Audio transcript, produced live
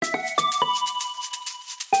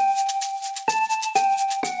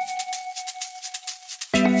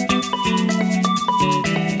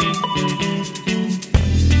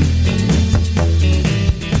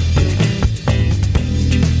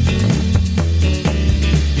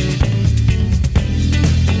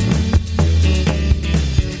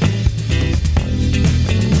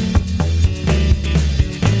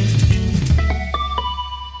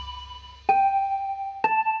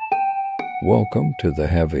Welcome to the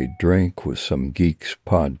Have a Drink with Some Geeks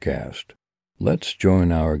podcast. Let's join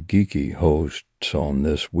our geeky hosts on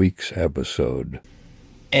this week's episode.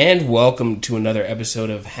 And welcome to another episode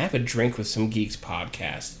of Have a Drink with Some Geeks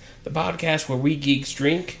podcast. The podcast where we geeks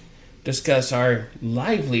drink, discuss our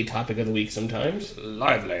lively topic of the week sometimes.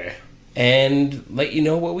 Lively. And let you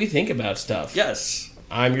know what we think about stuff. Yes.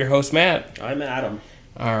 I'm your host, Matt. I'm Adam.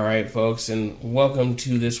 All right, folks, and welcome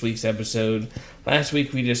to this week's episode. Last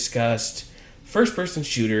week we discussed first-person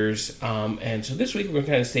shooters, and so this week we're going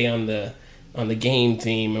to kind of stay on the game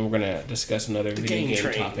theme, and we're going to discuss another video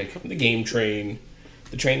game topic. The game train.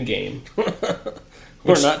 The train game.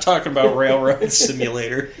 We're not talking about Railroad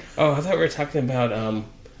Simulator. Oh, I thought we were talking about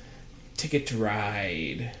Ticket to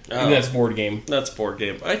Ride. Oh. That's board game. That's board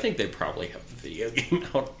game. I think they probably have the video game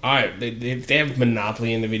out. They have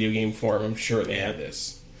Monopoly in the video game form. I'm sure they have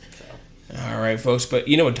this. All right, folks, but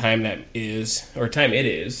you know what time that is, or time it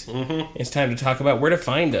is. Mm-hmm. It's time to talk about where to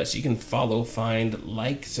find us. You can follow, find,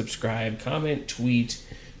 like, subscribe, comment, tweet,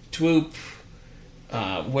 twoop,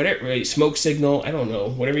 whatever, smoke signal, I don't know,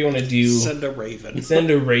 whatever you want to do. Send a raven. Send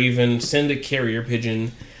a raven, send a carrier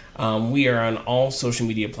pigeon. We are on all social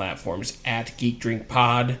media platforms at Geek Drink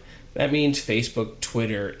Pod. That means Facebook,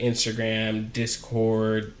 Twitter, Instagram,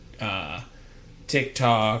 Discord,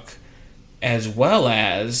 TikTok, as well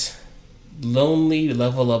as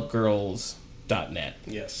lonelylevelupgirls.net.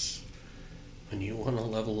 Yes. When you want to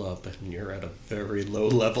level up and you're at a very low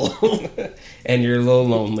level. And you're a little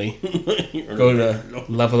lonely. Go to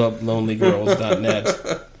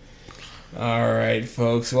leveluplonelygirls.net. All right,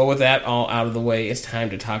 folks. Well, with that all out of the way, it's time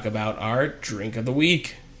to talk about our drink of the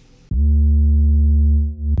week.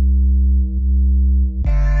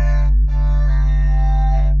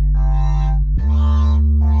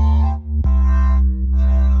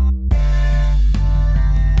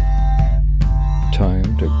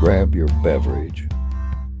 Time to grab your beverage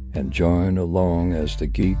and join along as the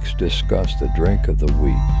geeks discuss the drink of the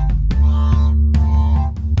week.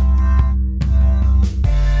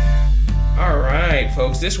 All right,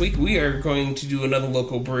 folks. This week we are going to do another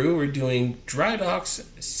local brew. We're doing Dry Dock's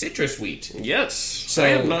Citrus Wheat. Yes. So, I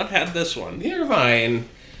have not had this one. Neither have I. And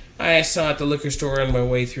I saw it at the liquor store on my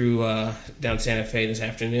way through down Santa Fe this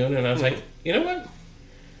afternoon, and I was like, you know what?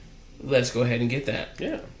 Let's go ahead and get that.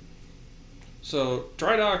 Yeah. So,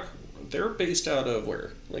 Dry Dock, they're based out of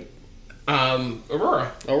where?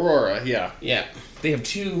 Aurora. Aurora, yeah. Yeah. They have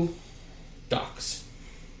two docks.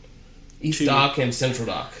 East Dock and Central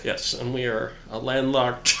Dock. Yes, and we are a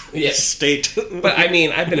landlocked state. But, I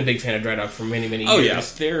mean, I've been a big fan of Dry Dock for many, many years. Oh, yeah.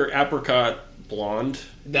 Their apricot blonde.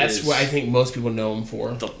 That's what I think most people know them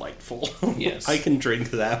for. Delightful. Yes. I can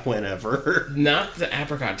drink that whenever. Not the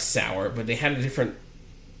apricot sour, but they had a different,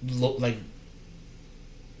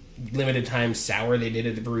 limited time sour they did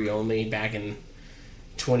at the brewery only back in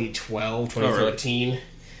 2012, 2013. Oh,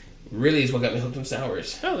 really is what got me hooked on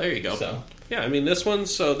sours. Oh, there you go. So, yeah, I mean, this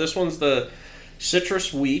one's the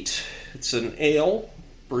Citrus Wheat. It's an ale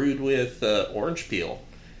brewed with orange peel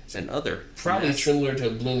and other. Probably similar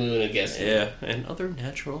to Blue Moon, I guess. Yeah, and other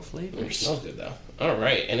natural flavors. It smells good, though. All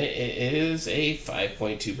right, and it is a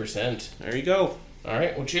 5.2%. There you go. All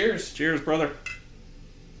right, well, cheers. Cheers, brother.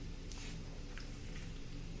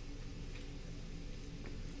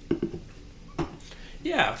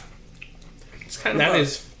 Yeah. It's kind of not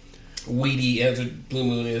as weedy as a Blue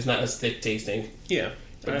Moon is, not as thick tasting. Yeah.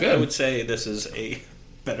 But good. I would say this is a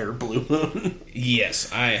better Blue Moon.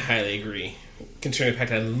 Yes, I highly agree. Considering the fact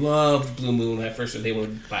that I loved Blue Moon when I first was able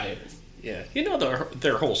to buy it. Yeah. You know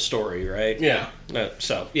their whole story, right? Yeah.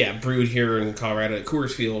 Yeah, brewed here in Colorado at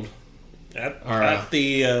Coors Field. At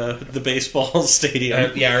the baseball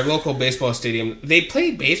stadium. Our local baseball stadium. They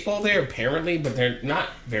play baseball there, apparently, but they're not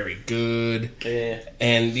very good. Yeah.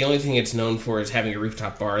 And the only thing it's known for is having a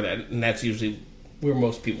rooftop bar, and that's usually where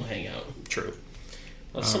most people hang out. True.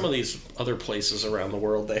 Well, some of these other places around the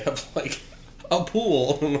world, they have, a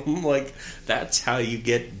pool. And I'm like, that's how you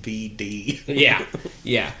get BD. Yeah.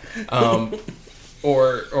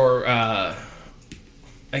 Or I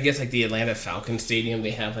guess, the Atlanta Falcons Stadium,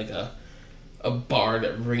 they have, a bar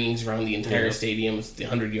that rings around the entire stadium. It's the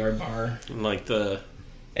 100-yard bar. And and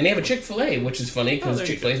they have a Chick-fil-A, which is funny because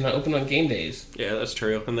Chick-fil-A is not open on game days. Yeah, that's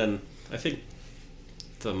true. And then I think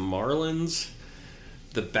the Marlins,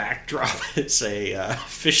 the backdrop is a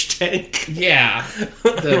fish tank. Yeah,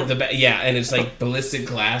 and it's ballistic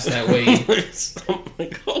glass that way. I'm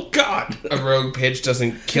like, oh god, a rogue pitch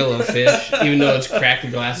doesn't kill a fish, even though it's cracked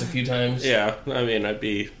the glass a few times. Yeah, I mean, I'd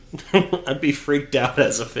be freaked out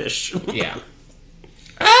as a fish. Yeah.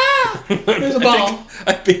 Ah! There's a ball.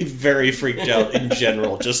 I'd be very freaked out in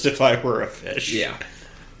general, just if I were a fish. Yeah.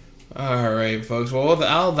 All right, folks. Well, with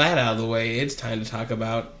all that out of the way, it's time to talk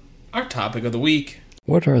about our topic of the week.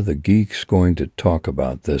 What are the geeks going to talk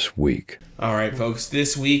about this week? All right, folks.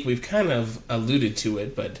 This week, we've kind of alluded to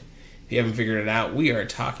it, but if you haven't figured it out, we are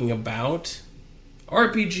talking about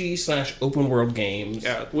RPG/open world games.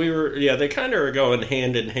 Yeah, they kind of are going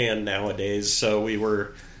hand in hand nowadays. So we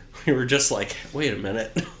were just like, wait a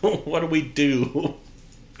minute, what do we do?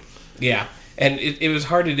 Yeah, and it was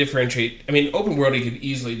hard to differentiate. I mean, open world, you could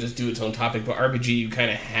easily just do its own topic, but RPG, you kind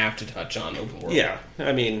of have to touch on open world. Yeah,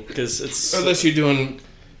 I mean, because it's... Unless you're doing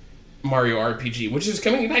Mario RPG, which is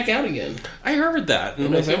coming back out again. I heard that.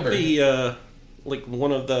 In November. I think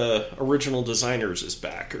one of the original designers is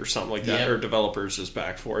back or something like that, or developers is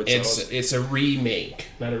back for it. It's a remake,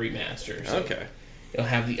 not a remaster. So okay. It'll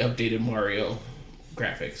have the updated Mario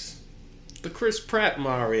graphics. The Chris Pratt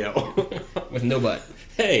Mario. With no butt.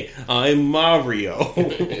 Hey, I'm Mario.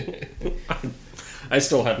 I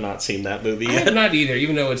still have not seen that movie yet. I have not either,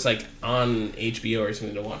 even though it's like on HBO or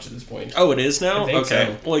something to watch at this point. Oh, it is now? I think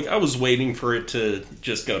okay. so. Like, I was waiting for it to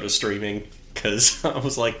just go to streaming, because I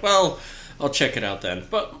was like, well, I'll check it out then.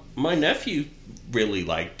 But my nephew really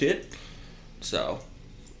liked it, so...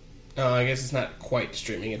 I guess it's not quite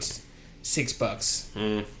streaming. It's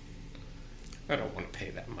 $6. I don't want to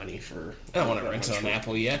pay that money for... I don't want to rent it on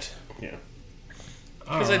Apple yet. Yeah.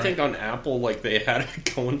 Because I think on Apple, like, they had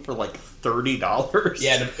it going for, like, $30.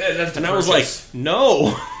 Yeah, that's the and purchase. I was like,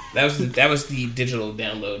 no! That was the digital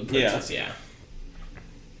download purchase, yeah.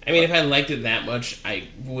 I mean, if I liked it that much, I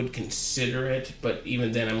would consider it, but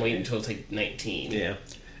even then, I'm waiting until it's like 19. Yeah.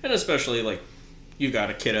 And especially, like, you got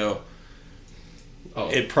a kiddo. Oh.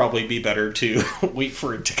 It'd probably be better to wait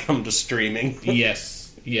for it to come to streaming.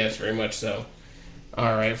 Yes, very much so.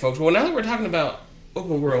 All right, folks. Well, now that we're talking about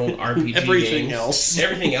open world RPG everything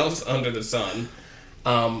else under the sun.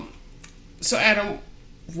 So, Adam,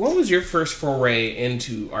 what was your first foray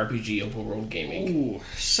into RPG open world gaming? Ooh,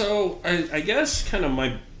 so I guess kind of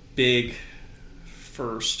my big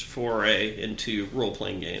first foray into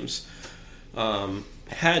role-playing games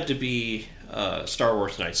had to be Star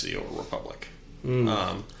Wars Knights of the Old Republic.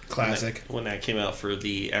 Classic. When that came out for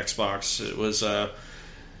the Xbox, it was a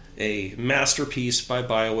masterpiece by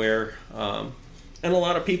BioWare. And a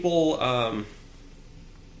lot of people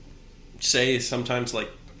say sometimes,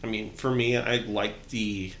 like, I mean, for me, I like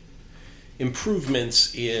the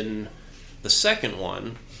improvements in the second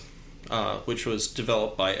one, which was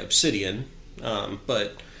developed by Obsidian. Knights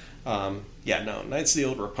of the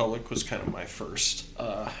Old Republic was kind of my first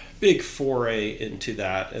big foray into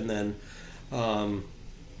that. And then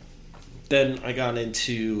I got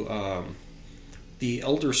into the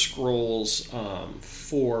Elder Scrolls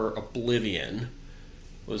 4 Oblivion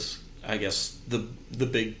was, I guess, the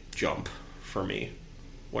big jump for me.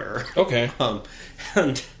 Where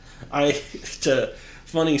and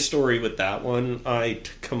funny story with that one, I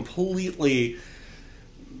completely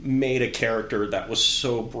made a character that was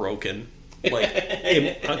so broken, like,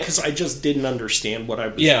 because I just didn't understand what I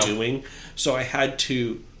was doing, so I had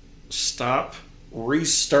to stop,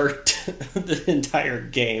 restart the entire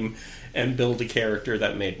game, and build a character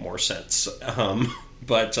that made more sense.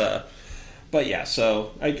 But yeah,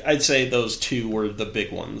 so I'd say those two were the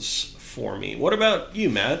big ones for me. What about you,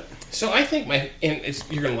 Matt? So I think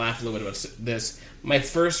you're going to laugh a little bit about this. My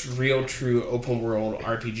first real, true open world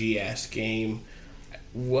RPG-esque game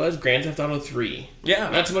was Grand Theft Auto 3. Yeah.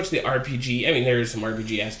 Not so much the RPG. I mean, there's some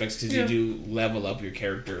RPG aspects because you do level up your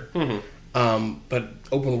character. Mm-hmm. But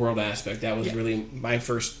open world aspect, that was really my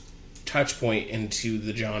first touch point into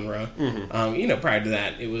the genre. Mm-hmm. Prior to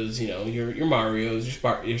that, it was, your Marios,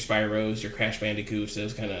 your Spyros, your Crash Bandicoots,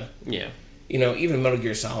 those kind of... Yeah. Even Metal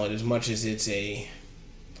Gear Solid, as much as it's a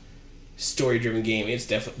story-driven game, it's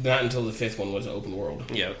definitely not until the fifth one was open world.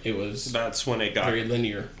 Yeah, it was. That's when it got very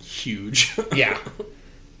linear, huge. Yeah.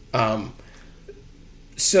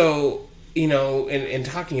 So in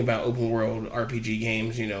talking about open world RPG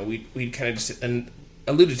games, we kind of just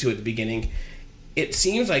alluded to it at the beginning. It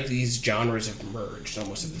seems like these genres have merged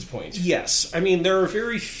almost at this point. Yes, I mean there are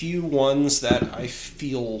very few ones that I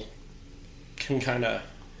feel can kind of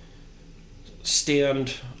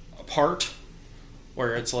stand apart,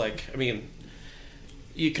 where it's like, I mean,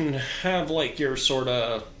 you can have like your sort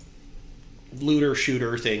of looter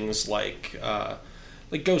shooter things like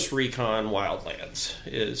Ghost Recon Wildlands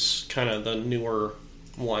is kind of the newer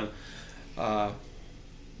one,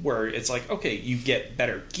 where it's like, okay, you get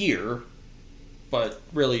better gear, but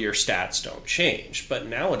really your stats don't change. But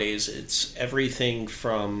nowadays it's everything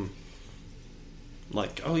from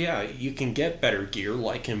like, oh yeah, you can get better gear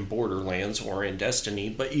like in Borderlands or in Destiny,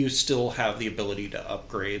 but you still have the ability to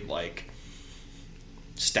upgrade like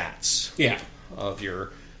stats Yeah. of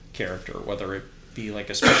your character, whether it be like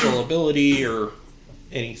a special ability or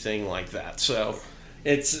anything like that. So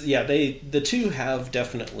it's the two have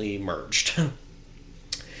definitely merged.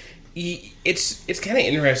 It's kind of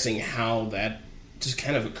interesting how that just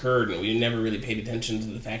kind of occurred, and we never really paid attention to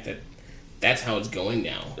the fact that that's how it's going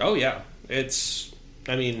now. Oh yeah, it's.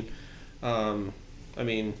 It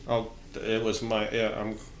was my.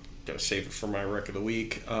 I'm gonna save it for my rec of the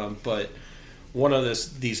week. But one of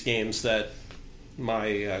these games that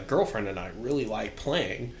my girlfriend and I really like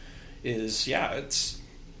playing is it's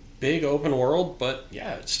big open world, but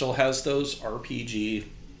it still has those RPG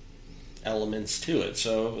elements to it.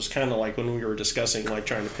 So it was kind of like when we were discussing like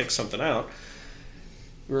trying to pick something out,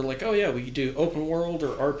 we were like, oh yeah, we could do open world or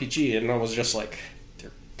RPG, and I was just like,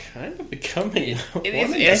 they're kind of becoming one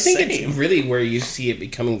and the same. I think it's really where you see it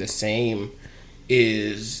becoming the same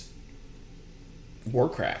is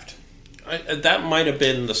Warcraft. That might have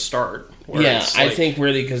been the start. I think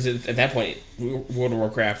really because at that point, World of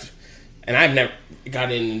Warcraft, and I've never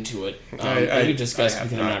got into it. We discussed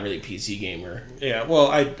because I'm not really a PC gamer. Yeah, well,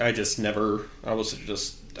 I just never.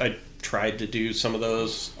 I tried to do some of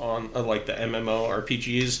those on like the MMO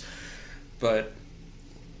RPGs, but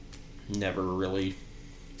never really.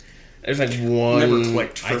 There's like one never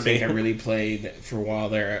clicked for I think me. I really played for a while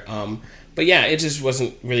there. But yeah, it just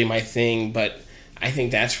wasn't really my thing. But I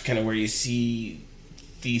think that's kind of where you see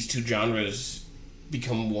these two genres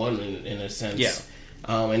become one in a sense. Yeah.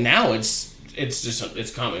 And now it's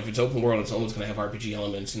common. If it's open world, it's almost going to have RPG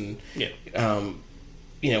elements, and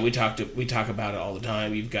we talk about it all the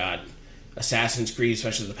time. You've got Assassin's Creed,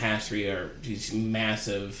 especially the past three, are these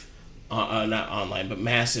massive, not online, but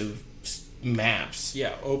massive maps.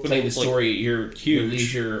 Yeah, open. Playing the story, you're huge.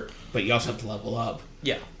 Leisure, but you also have to level up.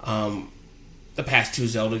 Yeah. The past two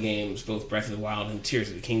Zelda games, both Breath of the Wild and Tears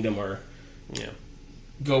of the Kingdom, are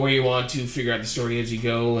go where you want to, figure out the story as you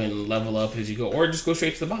go, and level up as you go, or just go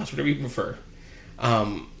straight to the boss, whatever you prefer.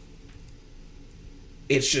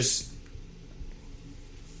 It's just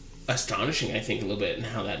astonishing, I think, a little bit, and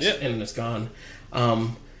how that's and it's gone.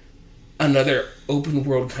 Another open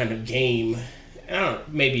world kind of game, I don't know,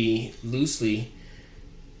 maybe loosely,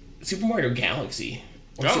 Super Mario Galaxy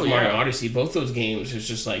or Super Mario Odyssey. Both those games is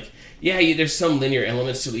just like, there's some linear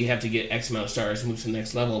elements to it. You have to get X amount of stars to move to the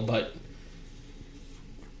next level, but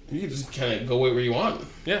you just kind of go where you want.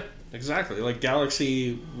 Yeah, exactly. Like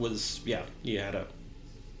Galaxy was, you had a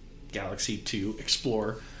galaxy to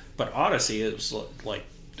explore, but Odyssey is like,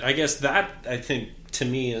 I guess that, I think, to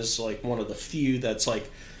me is like one of the few that's like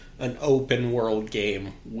an open world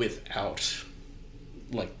game without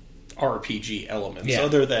like RPG elements,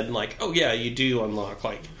 other than like, you do unlock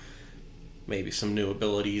like maybe some new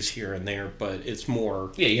abilities here and there, but it's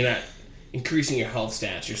more you're not increasing your health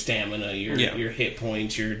stats, your stamina, your hit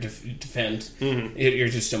points, your defense. You're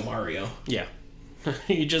just a Mario.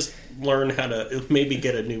 You just learn how to maybe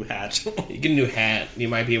get a new hat. You get a new hat, you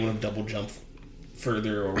might be able to double jump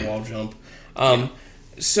further or wall jump.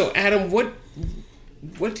 So Adam, what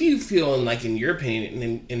do you feel, in your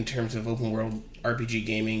opinion, in terms of open world RPG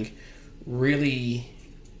gaming, really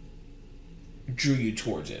drew you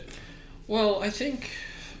towards it? Well, I think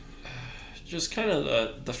just kind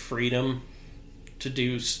of the freedom to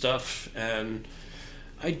do stuff, and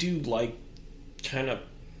I do like kind of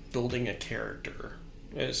building a character,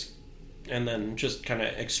 and then just kind of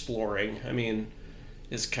exploring. I mean,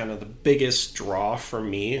 is kind of the biggest draw for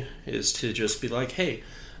me is to just be like, hey,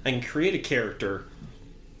 I can create a character,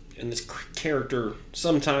 and this character,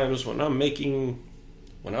 sometimes when I'm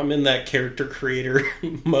in that character creator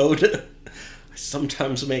mode, I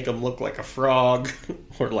sometimes make them look like a frog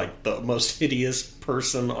or like the most hideous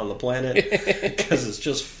person on the planet because it's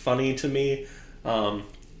just funny to me.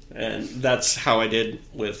 And that's how I did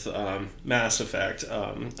with Mass Effect.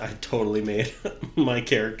 I totally made my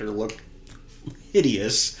character look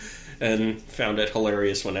hideous and found it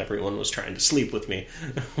hilarious when everyone was trying to sleep with me.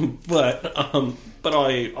 But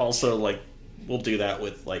I also will do that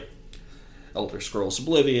with Elder Scrolls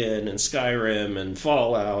Oblivion and Skyrim and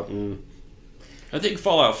Fallout, and I think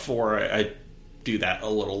Fallout 4 I do that a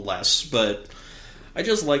little less, but I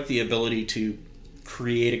just like the ability to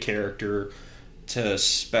create a character, to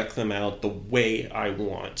spec them out the way I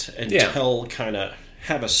want, and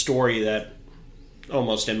have a story that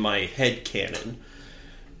almost in my head canon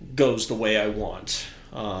goes the way I want.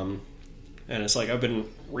 And it's like I've been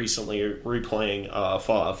recently replaying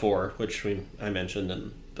Fallout 4, which I mentioned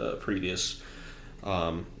in the previous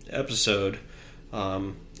episode.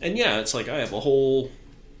 And it's like I have a whole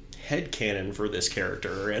head canon for this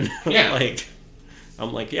character, and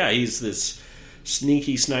I'm like, he's this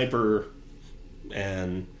sneaky sniper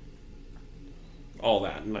and all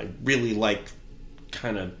that. And I really like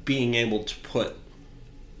kind of being able to put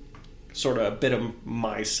sort of a bit of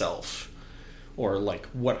myself or like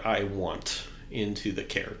what I want into the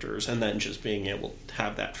characters, and then just being able to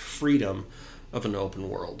have that freedom of an open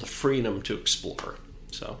world, the freedom to explore.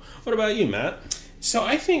 So, what about you, Matt? So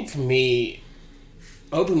I think for me,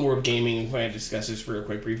 open world gaming, if I discuss this real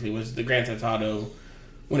quick briefly, was the Grand Theft Auto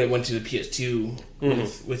when it went to the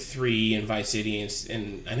PS2 with 3 and Vice City,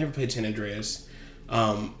 and I never played San Andreas.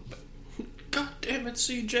 God damn it,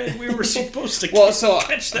 CJ! We were supposed to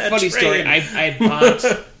catch that funny train. story. I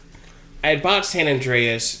had bought San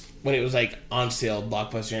Andreas when it was like on sale,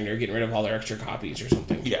 Blockbuster, and they were getting rid of all their extra copies or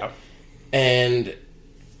something. Yeah, and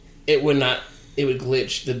it would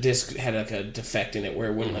glitch. The disc had like a defect in it where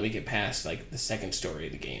it wouldn't let me get past like the second story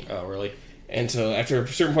of the game. Oh, really? And so after a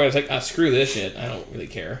certain point, I was like, screw this shit. I don't really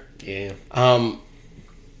care. Yeah.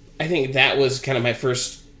 I think that was kind of my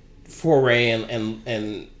first foray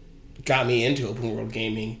and got me into open world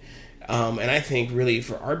gaming. And I think really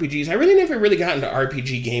for RPGs, I really never really got into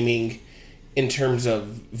RPG gaming in terms of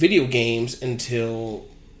video games until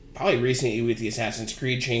probably recently with the Assassin's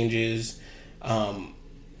Creed changes, a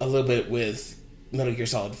little bit with Metal Gear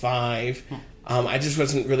Solid 5. I just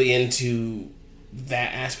wasn't really into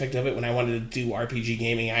that aspect of it. When I wanted to do RPG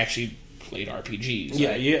gaming, I actually played RPGs.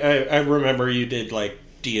 Yeah, I remember you did like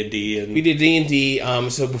D&D. And we did D&D.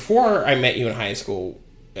 So before I met you in high school,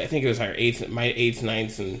 I think it was my 8th,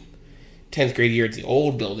 9th, and 10th grade year at the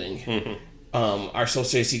old building. Our social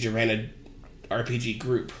studies teacher ran a RPG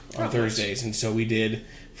group on Thursdays, and so we did,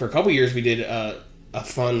 for a couple years, we did a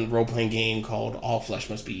fun role-playing game called All Flesh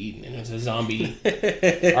Must Be Eaten, and it was a zombie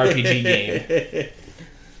RPG game.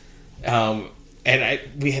 And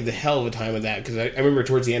we had the hell of a time with that, because I remember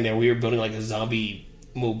towards the end there, we were building like a zombie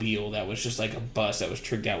mobile that was just like a bus that was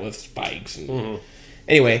tricked out with spikes. And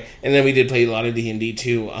anyway, and then we did play a lot of D&D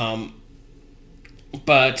too.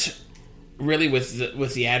 But really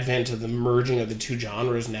with the advent of the merging of the two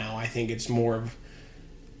genres now, I think it's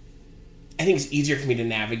easier for me to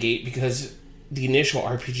navigate, because the initial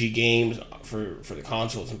RPG games for the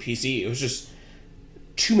consoles and PC, it was just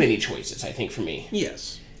too many choices, I think, for me.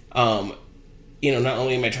 Yes. Not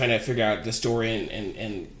only am I trying to figure out the story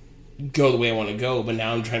and go the way I want to go, but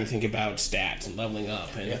now I'm trying to think about stats and leveling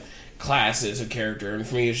up and classes of character. And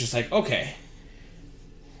for me, it's just like, okay,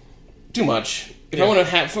 too much. If I want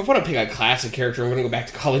to pick a classic character, I'm going to go back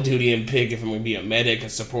to Call of Duty and pick if I'm going to be a medic, a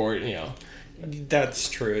support, That's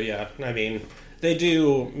true, yeah. I mean, they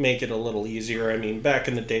do make it a little easier. I mean, back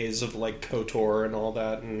in the days of like KOTOR and all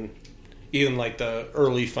that, and even like the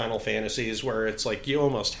early Final Fantasies, where it's like you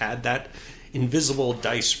almost had that invisible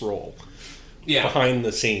dice roll behind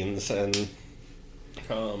the scenes, and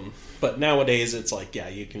but nowadays it's like,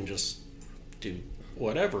 you can just do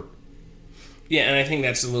whatever. Yeah, and I think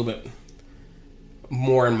that's a little bit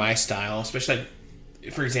more in my style, especially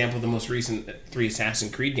like, for example, the most recent 3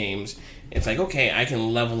 Assassin's Creed games. It's like, okay, I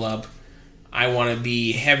can level up. I want to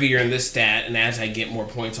be heavier in this stat, and as I get more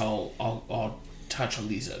points, I'll touch on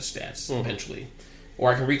these other stats eventually,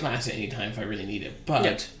 or I can reclass it anytime if I really need it.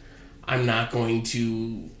 But I'm not going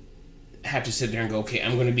to have to sit there and go, okay,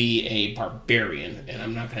 I'm going to be a barbarian, and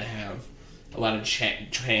I'm not going to have a lot of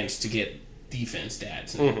chance to get defense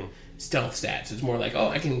stats and stealth stats. It's more like,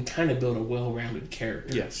 I can kind of build a well-rounded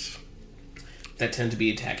character. Yes. That tend to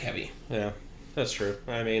be attack heavy. Yeah, that's true.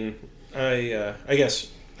 I mean, I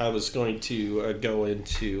guess I was going to go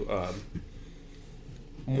into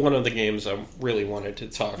one of the games I really wanted to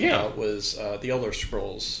talk about was The Elder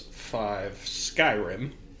Scrolls V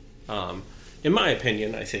Skyrim. In my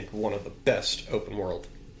opinion, I think one of the best open world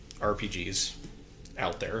RPGs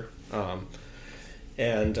out there.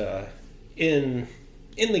 And in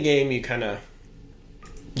the game,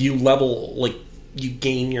 you level, like, you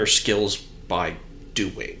gain your skills by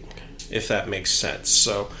doing, if that makes sense.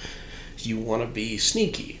 So you want to be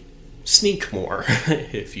sneaky, sneak more.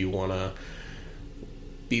 If you want to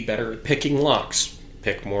be better at picking locks,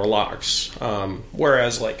 pick more locks.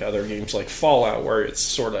 Whereas like other games like Fallout, where it's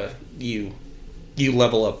sort of you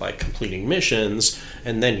level up by completing missions,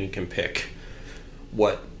 and then you can pick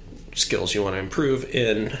what skills you want to improve.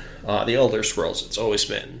 In the Elder Scrolls, it's always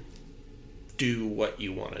been do what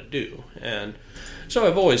you want to do. And so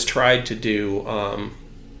I've always tried to do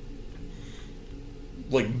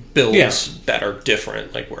like builds that are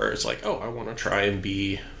different, like where it's like, I want to try and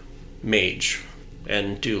be mage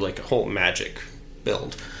and do like a whole magic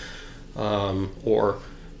build, or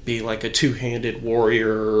be like a two-handed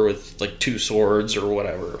warrior with like 2 swords or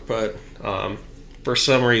whatever. But for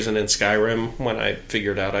some reason in Skyrim, when I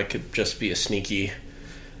figured out I could just be a sneaky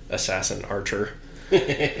assassin archer,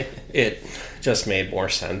 it just made more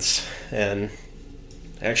sense, and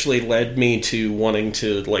actually led me to wanting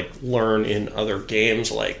to learn in other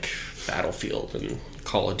games like Battlefield and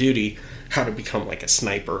Call of Duty how to become a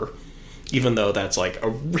sniper, even though that's a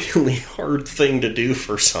really hard thing to do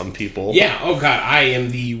for some people. Yeah, oh god, I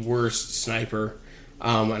am the worst sniper,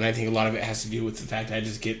 and I think a lot of it has to do with the fact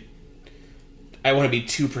that I want to be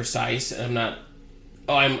too precise, and I'm not.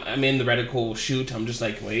 Oh, I'm in the reticle shoot. I'm just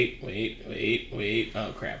wait.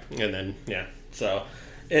 Oh crap! And then so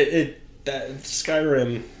that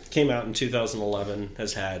Skyrim came out in 2011,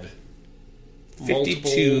 has had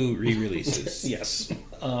 52 re-releases. Yes.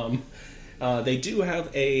 They do have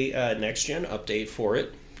a next-gen update for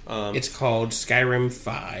it. It's called Skyrim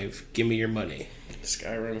 5. Give me your money.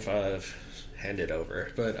 Skyrim 5, hand it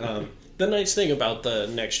over. But the nice thing about the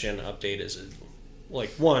next-gen update is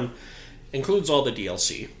one, includes all the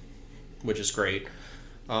DLC, which is great.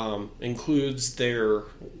 Includes their,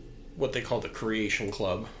 what they call the Creation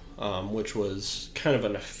Club, which was kind of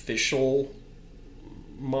an official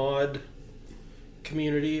mod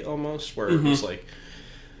community almost, where it was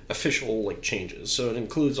official changes. So it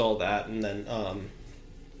includes all that, and then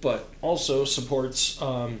but also supports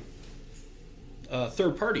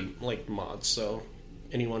third party mods, so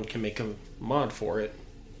anyone can make a mod for it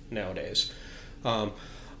nowadays. On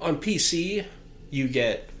PC you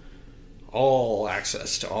get all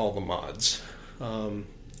access to all the mods.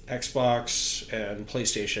 Xbox and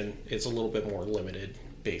PlayStation, it's a little bit more limited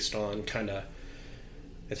based on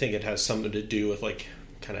I think it has something to do with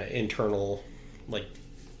internal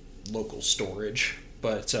local storage,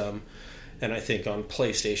 but and I think on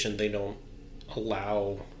PlayStation they don't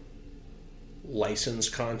allow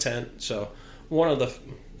licensed content. So one of the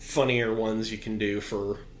funnier ones you can do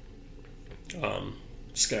for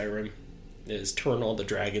Skyrim is turn all the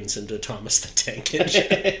dragons into Thomas the Tank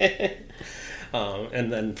Engine.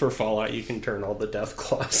 And then for Fallout you can turn all the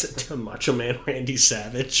Deathclaws into Macho Man Randy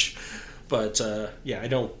Savage. But I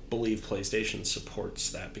don't believe PlayStation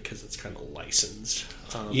supports that because it's kind of licensed.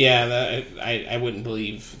 I wouldn't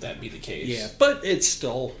believe that'd be the case. Yeah, but it's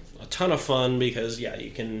still a ton of fun because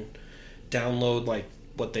you can download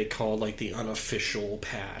what they call the unofficial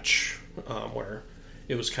patch, where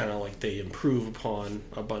it was kind of they improve upon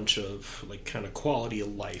a bunch of kind of quality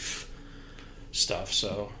of life stuff.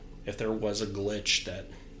 So if there was a glitch that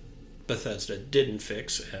Bethesda didn't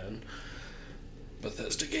fix, and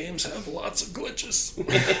Bethesda games have lots of glitches.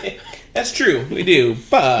 That's true, we do,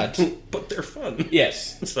 but they're fun.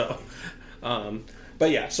 Yes. So, I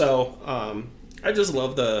just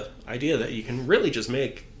love the idea that you can really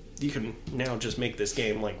you can now just make this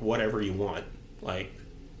game whatever you want.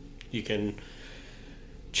 You can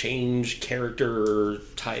change character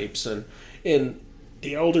types, and in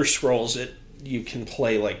the Elder Scrolls, you can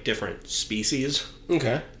play different species.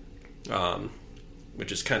 Okay.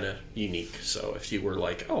 Which is kind of unique. So if you were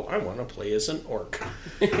I want to play as an orc,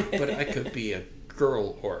 but I could be a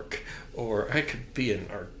girl orc, or I could be an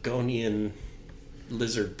Argonian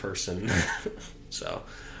lizard person. So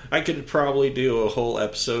I could probably do a whole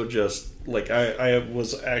episode just I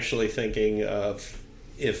was actually thinking of,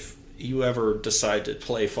 if you ever decide to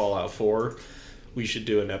play Fallout 4, we should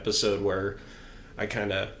do an episode where I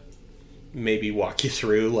kind of maybe walk you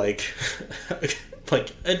through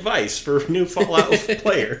advice for new Fallout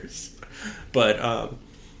players. But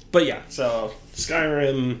yeah, so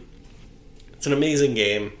Skyrim, it's an amazing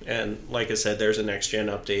game, and like I said, there's a next gen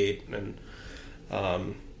update, and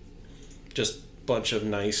just a bunch of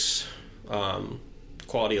nice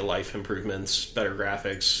quality of life improvements, better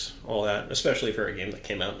graphics, all that, especially for a game that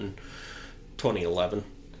came out in 2011.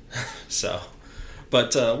 So,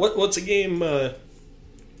 but what's a game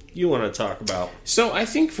you want to talk about? So I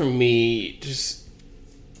think for me,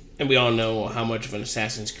 and we all know how much of an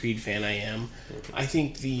Assassin's Creed fan I am, I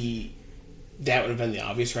think that would have been the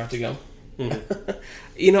obvious route to go.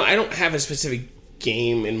 Mm-hmm. I don't have a specific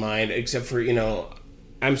game in mind, except for,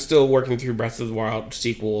 I'm still working through Breath of the Wild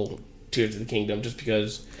sequel, Tears of the Kingdom, just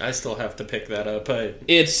because... I still have to pick that up. But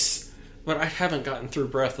I haven't gotten through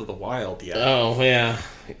Breath of the Wild yet. Oh, yeah.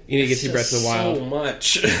 You need to get through Breath of the Wild. So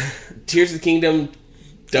much. Tears of the Kingdom,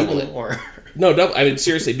 double it. More. No, double. I mean,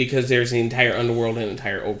 seriously, because there's the entire underworld and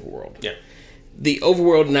entire overworld. Yeah. The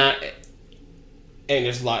overworld, and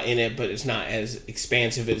there's a lot in it, but it's not as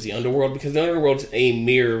expansive as the underworld, because the underworld's a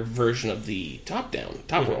mirror version of the top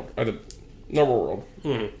world, or the normal world.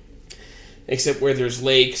 Mm-hmm. Except where there's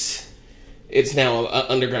lakes, it's now an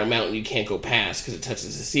underground mountain you can't go past because it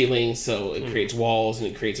touches the ceiling, so it creates walls and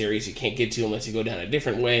it creates areas you can't get to unless you go down a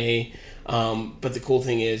different way. But the cool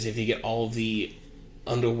thing is, if you get all of the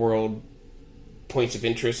underworld points of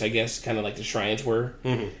interest, I guess, kind of like the shrines were.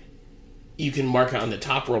 Mm-hmm. You can mark it on the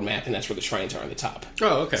top world map, and that's where the shrines are on the top.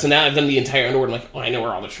 Oh, okay. So now I've done the entire Underworld. I'm like, I know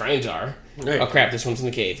where all the shrines are. Right. Oh crap, this one's in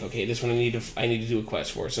the cave. Okay, this one I need to do a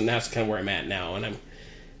quest for. So that's kind of where I'm at now. And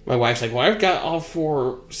my wife's like, well, I've got all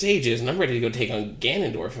 4 sages, and I'm ready to go take on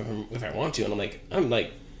Ganondorf if I want to. And I'm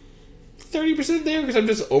like 30% there because I'm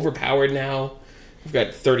just overpowered now. I've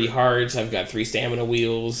got 30 hearts. I've got 3 stamina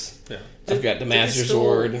wheels. Yeah. I've got the Master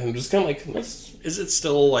Sword. And I'm just kind of like, Is it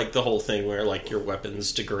still like the whole thing where like your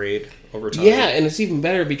weapons degrade over time? Yeah, and it's even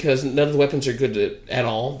better because none of the weapons are good at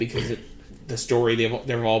all because the story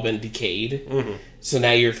they've all been decayed. Mm-hmm. So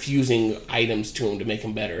now you're fusing items to them to make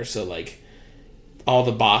them better. So like all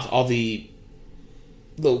the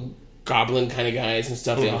goblin kind of guys and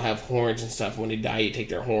stuff, they all have horns and stuff. When they die, you take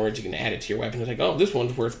their horns, you can add it to your weapon. It's like, oh, this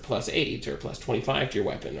one's worth +8 or +25 to your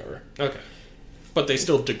weapon, or okay. But they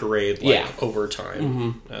still degrade over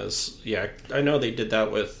time. Mm-hmm. I know they did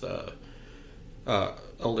that with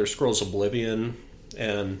Elder Scrolls Oblivion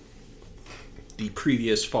and the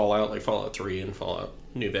previous Fallout, like Fallout 3 and Fallout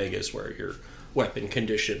New Vegas, where your weapon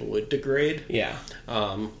condition would degrade. Yeah.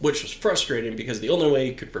 Which was frustrating because the only way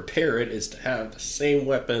you could repair it is to have the same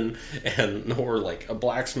weapon or like a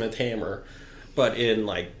blacksmith hammer. But in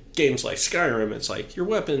like games like Skyrim, it's like your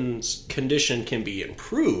weapon's condition can be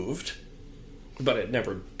improved, but it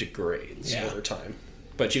never degrades over time.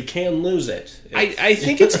 But you can lose it. I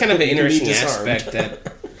think it's kind of an interesting aspect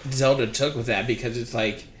that Zelda took with that, because it's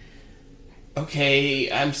like,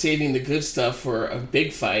 okay, I'm saving the good stuff for a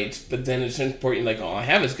big fight, but then it's important, like, all I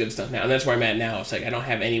have is good stuff now. And that's where I'm at now. It's like, I don't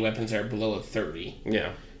have any weapons that are below a 30.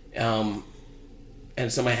 Yeah. And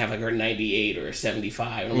some I have like a 98 or a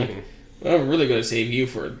 75. And I'm like, well, I'm really going to save you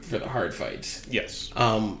for the hard fights. Yes.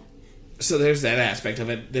 So there's that aspect of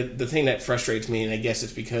it. The thing that frustrates me, and I guess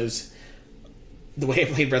it's because the way I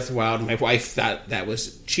played Breath of the Wild, my wife thought that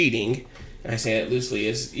was cheating. And I say it loosely,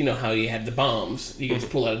 is, you know how you had the bombs. You could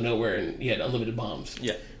just pull out of nowhere and you had unlimited bombs.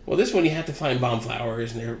 Yeah. Well, this one you have to find bomb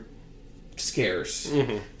flowers, and they're scarce.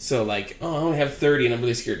 Mm-hmm. So like, I only have 30 and I'm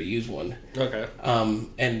really scared to use one. Okay.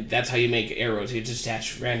 And that's how you make arrows. You just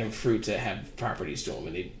attach random fruits that have properties to them,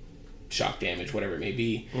 and they shock damage, whatever it may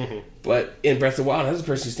be. Mm-hmm. But in Breath of the Wild, I was a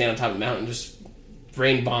person who stand on top of a mountain and just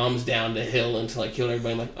rain bombs down the hill until I killed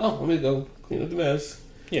everybody. I'm like, oh, let me go clean up the mess.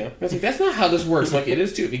 Yeah. I was like, that's not how this works. I'm like, it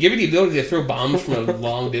is too. If you give me the ability to throw bombs from a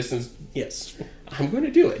long distance, yes, I'm going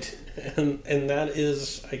to do it. And that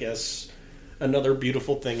is, I guess, another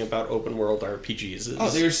beautiful thing about open world RPGs.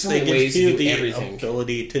 Is there's so many ways to do everything. The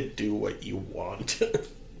ability to do what you want.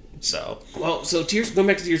 So going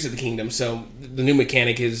back to Tears of the Kingdom. So the new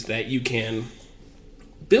mechanic is that you can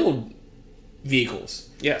build vehicles.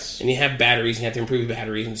 Yes. And you have batteries, and you have to improve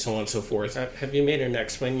batteries, and so on and so forth. Have you made an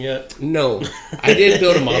X-Wing yet? No. I did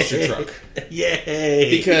build a monster truck.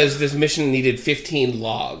 Yay! Because this mission needed 15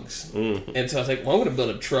 logs. Mm. And so I was like, well, I'm going to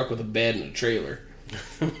build a truck with a bed and a trailer.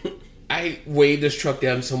 I weighed this truck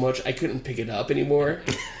down so much, I couldn't pick it up anymore.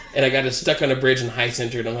 And I got it stuck on a bridge in High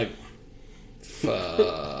Center, and I'm like,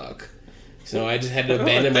 fuck. So I just had to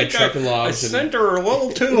abandon my truck and logs. I sent her a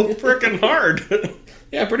little too freaking hard.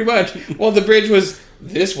 Yeah, pretty much. Well, the bridge was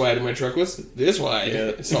this wide and my truck was this wide.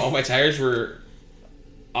 Yeah. So all my tires were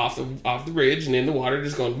off the bridge and in the water,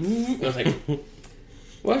 just going. And I was like,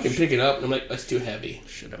 well, I can pick it up. And I'm like, that's too heavy.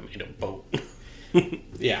 Should have made a boat.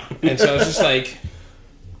 Yeah. And so I was just like,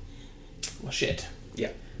 well, shit.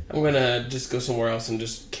 Yeah. I'm going to just go somewhere else and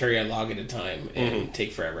just carry a log at a time and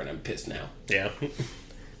take forever, and I'm pissed now. Yeah.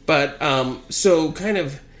 But, so kind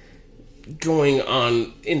of going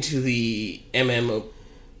on into the MMORPGs,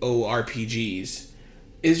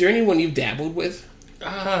 is there anyone you've dabbled with?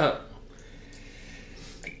 I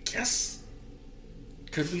guess,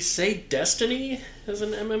 could we say Destiny as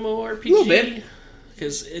an MMORPG? A little bit.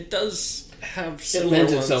 Because it does have similar It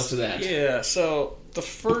lends ones. itself to that. Yeah, so the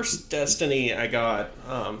first Destiny I got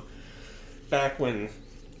back when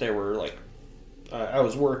they were like, I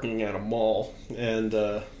was working at a mall, and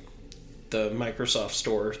the Microsoft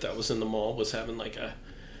store that was in the mall was having like a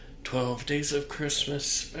 12 Days of Christmas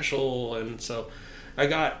special, and so I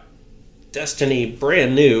got Destiny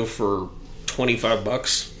brand new for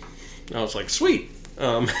 $25. I was like, sweet.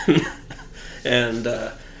 And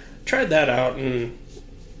tried that out, and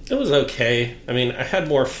it was okay. I mean, I had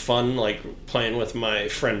more fun like playing with my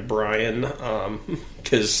friend Brian,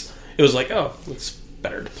 because it was like, oh, it's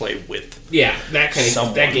better to play with. Yeah, that kind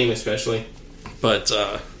of that game especially. But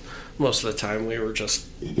most of the time we were just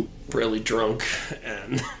really drunk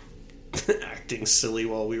and acting silly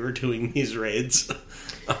while we were doing these raids.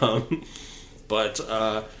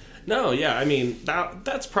 No, yeah, I mean,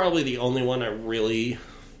 that's probably the only one I really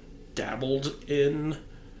dabbled in.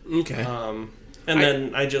 Okay. And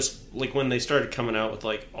then I just, like, when they started coming out with,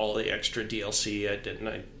 like, all the extra DLC, I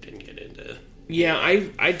didn't get into. Yeah,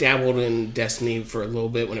 I dabbled in Destiny for a little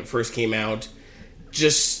bit when it first came out.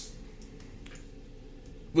 Just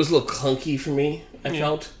was a little clunky for me, I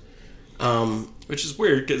felt. Which is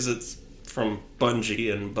weird, because it's from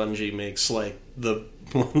Bungie, and Bungie makes, like,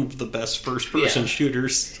 one of the best first-person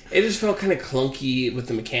shooters. It just felt kind of clunky with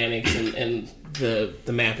the mechanics and the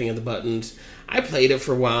mapping of the buttons. I played it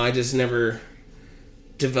for a while, I just never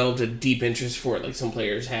developed a deep interest for it like some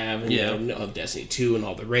players have, and you know, Destiny 2 and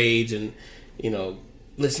all the raids, and you know,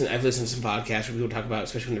 I've listened to some podcasts where people talk about,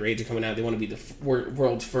 especially when the raids are coming out, they want to be the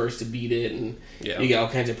world's first to beat it, and you get all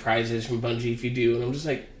kinds of prizes from Bungie if you do, and I'm just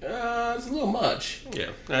like, it's a little much.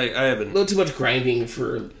 Yeah, I haven't. A little too much grinding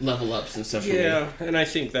for level ups and stuff. Yeah, and I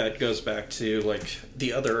think that goes back to like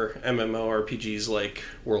the other MMORPGs like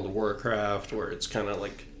World of Warcraft, where it's kind of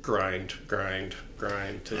like grind. I grind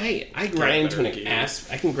to an I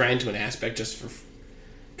can grind to an aspect just for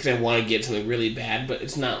because I want to get something really bad, but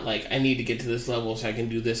it's not like I need to get to this level so I can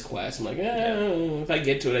do this quest. I'm like, if I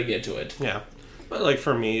get to it, I get to it. Yeah, but like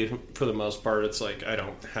for me, for the most part, it's like I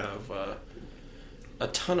don't have a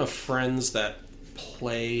ton of friends that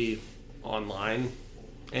play online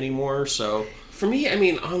anymore. So for me, I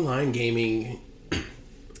mean, online gaming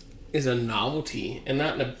is a novelty, and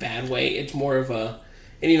not in a bad way. It's more of a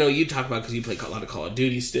And you know, you talk about because you play a lot of Call of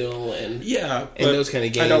Duty still, and those kind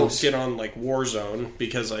of games. I don't get on like Warzone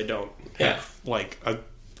because I don't have like a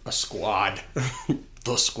squad,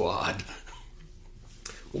 the squad.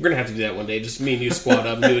 We're gonna have to do that one day. Just me and you squad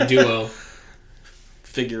up, and do a duo.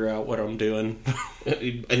 Figure out what I'm doing,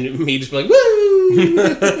 and me just be like,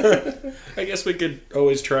 woo! I guess we could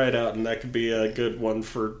always try it out, and that could be a good one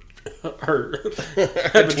for our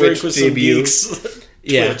Twitch with some geeks.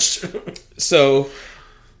 Yeah. So,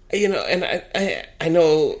 you know, and I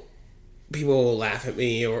know people will laugh at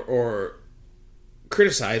me or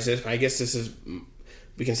criticize it. I guess this is,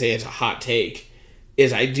 we can say it's a hot take,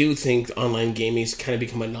 is I do think online gaming's kind of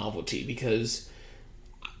become a novelty because,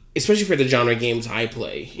 especially for the genre games I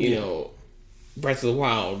play, you know, Breath of the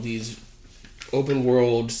Wild, these open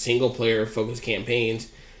world, single player focused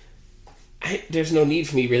campaigns, there's no need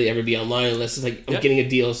for me to really ever be online unless it's like I'm getting a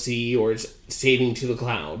DLC or it's saving to the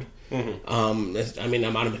cloud. Mm-hmm. I mean,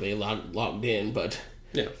 I'm automatically logged in, but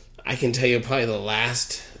I can tell you probably the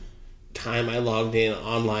last time I logged in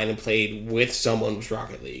online and played with someone was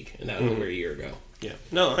Rocket League, and that was over a year ago. Yeah,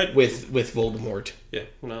 no, with Voldemort. Yeah,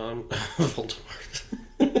 no, I'm Voldemort.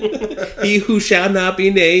 He who shall not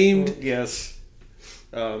be named. Yes,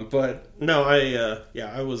 but no,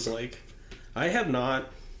 I was like, I have not.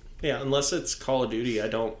 Yeah, unless it's Call of Duty, I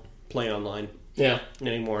don't play online.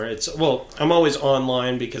 Anymore. I'm always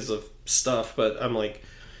online because of stuff, but I'm like,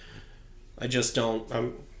 I just don't.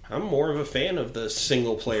 I'm more of a fan of the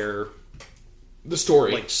single player, the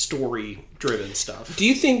story, like story driven stuff. Do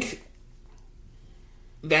you think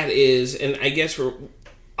that is? And I guess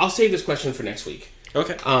I'll save this question for next week.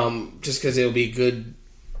 Okay. Just because it'll be a good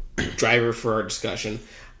driver for our discussion.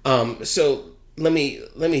 So let me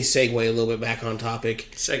segue a little bit back on topic.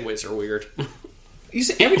 Segues are weird. You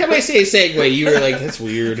say, every time I say segue, you're like, that's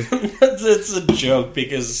weird. It's a joke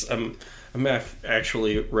because I'm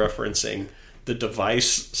actually referencing the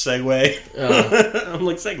device segue. I'm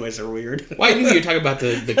like, segues are weird. Well, I knew you were talking about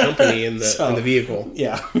the company and the vehicle.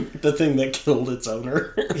 Yeah, the thing that killed its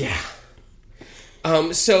owner. Yeah.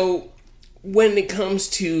 So when it comes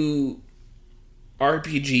to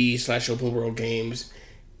RPG / open world games,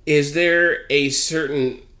 is there a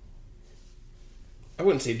certain, I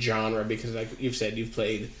wouldn't say genre, because like you've said, you've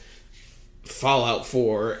played Fallout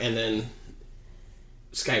 4 and then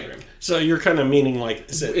Skyrim. So you're kind of meaning like,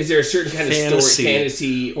 is there a certain kind of story,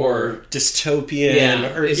 fantasy or dystopian?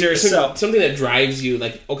 Yeah. Or is there something that drives you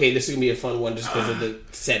like, okay, this is going to be a fun one just because of the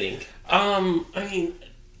setting? I mean,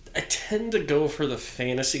 I tend to go for the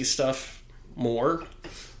fantasy stuff more.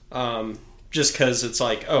 Just because it's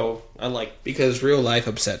like, I like... Because real life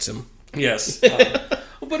upsets him. Yes.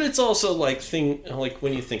 But it's also like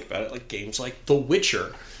when you think about it, like games like The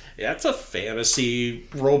Witcher. Yeah, it's a fantasy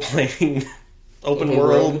role-playing open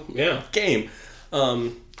world game.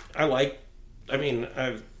 A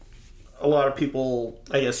lot of people,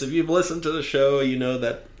 I guess if you've listened to the show, you know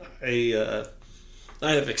that I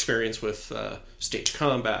have experience with stage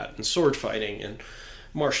combat and sword fighting and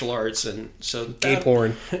martial arts, and so gay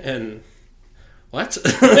porn and what?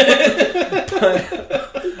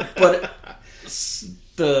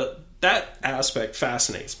 but that aspect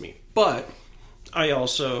fascinates me. But I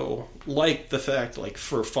also like the fact, like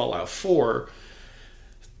for Fallout 4,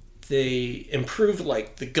 they improved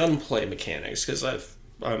like the gunplay mechanics, because I've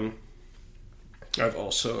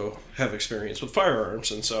also have experience with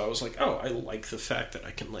firearms, and so I was like, oh, I like the fact that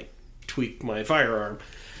I can like tweak my firearm,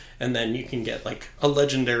 and then you can get like a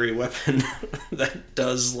legendary weapon that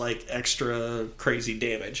does like extra crazy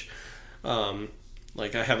damage.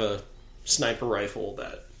 Like I have a sniper rifle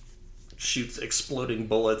that shoots exploding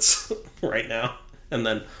bullets right now, and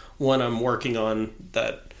then one I'm working on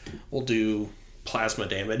that will do plasma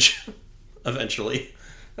damage eventually.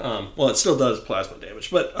 Well, it still does plasma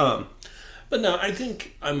damage, but no, I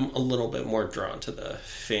think I'm a little bit more drawn to the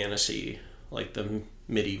fantasy, like the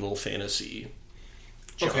medieval fantasy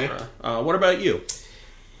genre. Okay. What about you?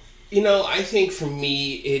 You know, I think for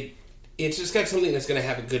me, it's just got something that's going to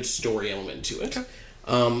have a good story element to it.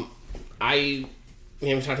 Okay.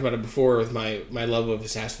 We talked about it before with my love of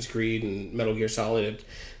Assassin's Creed and Metal Gear Solid.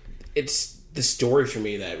 It's the story for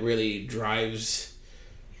me that really drives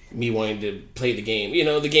me wanting to play the game. You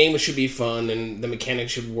know, the game should be fun and the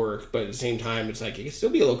mechanics should work, but at the same time, it's like, it can still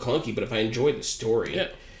be a little clunky, but if I enjoy the story,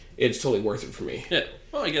 it's totally worth it for me. Yeah.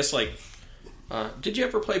 Well, I guess, like, did you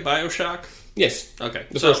ever play BioShock? Yes. Okay.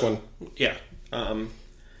 The first one. Yeah.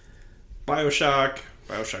 BioShock,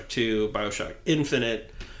 BioShock 2, BioShock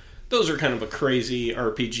Infinite. Those are kind of a crazy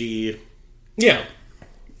RPG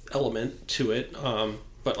element to it,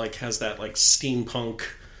 but like has that like steampunk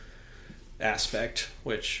aspect,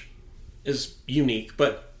 which is unique.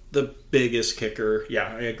 But the biggest kicker,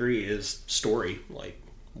 I agree, is story. Like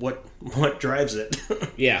what drives it?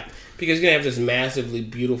 Yeah, because you're gonna have this massively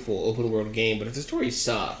beautiful open world game, but if the story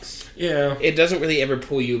sucks, it doesn't really ever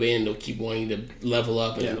pull you in to keep wanting to level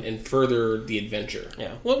up and further the adventure.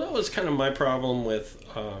 Yeah, well, that was kind of my problem with.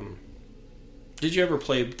 Did you ever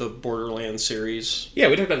play the Borderlands series? Yeah,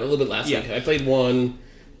 we talked about it a little bit last week. I played 1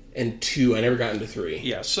 and 2. I never got into 3.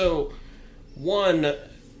 Yeah, so 1,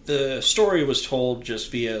 the story was told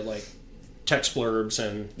just via like text blurbs,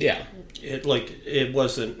 and it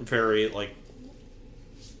wasn't very like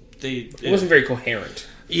it wasn't very coherent.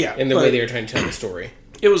 Yeah, in the way they were trying to tell the story.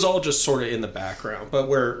 It was all just sort of in the background, but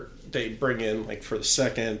where they bring in like for the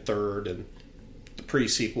second, third, and the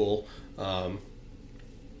pre-sequel.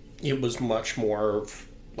 It was much more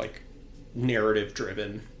like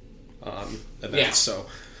narrative-driven events. Yeah. So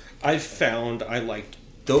I found I liked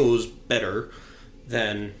those better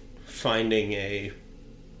than finding a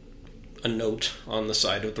note on the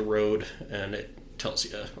side of the road and it tells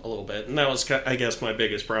you a little bit. And that was, I guess, my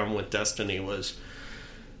biggest problem with Destiny was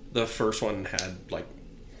the first one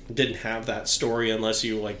didn't have that story unless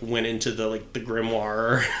you like went into the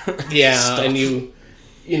grimoire. Yeah, stuff. And you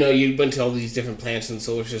went to all these different planets in the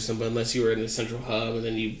solar system, but unless you were in the central hub, and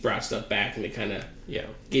then you brought stuff back, and it kind of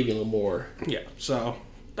gave you a little more. Yeah, so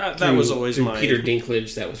that was always my... Peter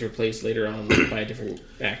Dinklage, that was replaced later on by a different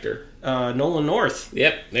actor. Nolan North.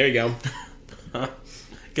 Yep, there you go.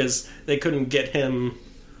 Because they couldn't get him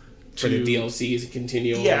for the DLCs to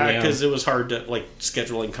continue. Yeah, because it was hard to,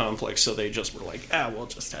 scheduling conflicts, so they just were like, we'll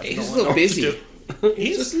just have He's a little busy.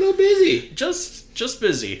 He's just a little busy. Just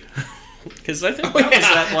busy. Because I think that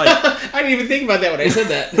was that, I didn't even think about that when I said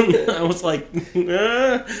that. I was like,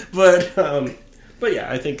 but yeah,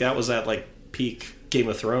 I think that was at, peak Game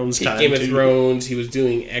of Thrones time. Game of Thrones, he was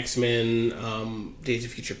doing X-Men, Days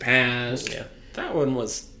of Future Past. Yeah, that one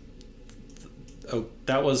was...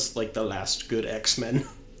 that was, the last good X-Men.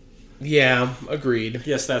 Yeah, agreed.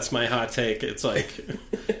 Yes, that's my hot take. It's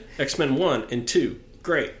X-Men 1 and 2,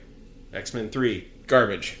 great. X-Men 3,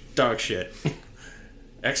 garbage. Dog shit.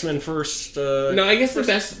 X-Men first... no, I guess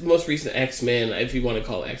the most recent X-Men, if you want to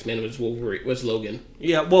call it X-Men, was Logan.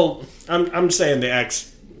 Yeah, well, I'm saying the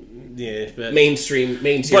X... Yeah, but, main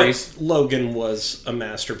series. But Logan was a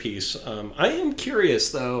masterpiece. I am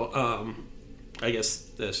curious, though. I guess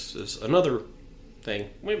this is another thing.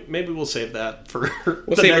 Maybe we'll save that for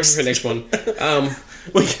the next one.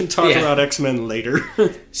 We can talk about X-Men later.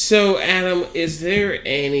 So, Adam, is there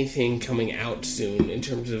anything coming out soon in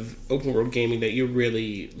terms of open world gaming that you're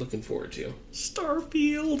really looking forward to?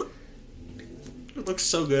 Starfield. It looks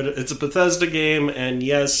so good. It's a Bethesda game, and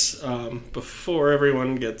yes, before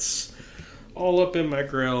everyone gets all up in my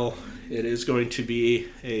grill, it is going to be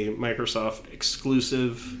a Microsoft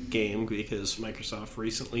exclusive game because Microsoft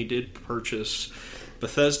recently did purchase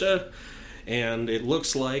Bethesda, and it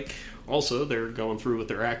looks like also they're going through with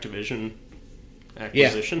their Activision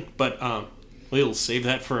acquisition, but we'll save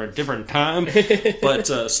that for a different time. But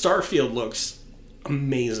Starfield looks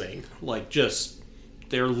amazing.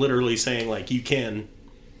 They're literally saying, you can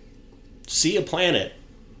see a planet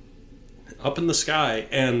up in the sky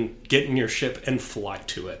and get in your ship and fly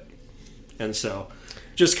to it. And so,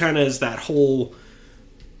 just kind of as that whole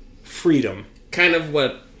freedom. Kind of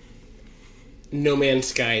what No Man's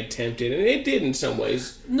Sky attempted, and it did in some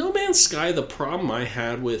ways. No Man's Sky, the problem I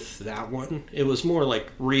had with that one, it was more like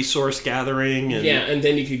resource gathering. And, yeah, and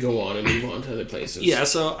then you could go on and move on to other places. Yeah,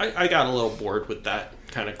 so I got a little bored with that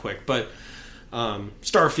kind of quick. But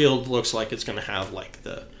Starfield looks like it's going to have like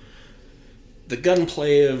the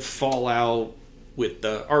gunplay of Fallout with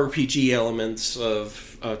the RPG elements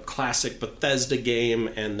of a classic Bethesda game,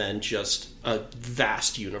 and then just a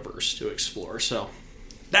vast universe to explore. So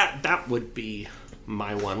that would be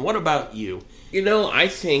my one. What about you? You know, I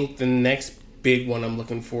think the next big one I'm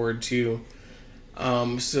looking forward to.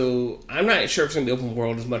 So I'm not sure if it's going to be open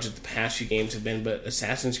world as much as the past few games have been, but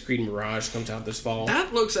Assassin's Creed Mirage comes out this fall.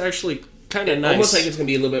 That looks actually kind of nice. Almost like it's going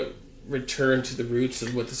to be a little bit return to the roots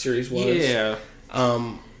of what the series was. Yeah.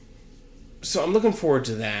 So I'm looking forward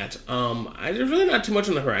to that. There's really not too much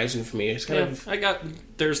on the horizon for me. It's kind of...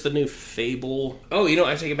 There's the new Fable. Oh, you know,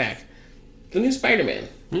 I take it back. The new Spider-Man.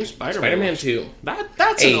 Spider-Man 2.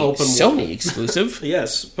 That's an open Sony world. exclusive.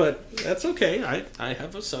 Yes, but that's okay. I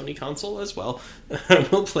have a Sony console as well.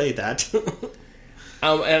 We'll play that.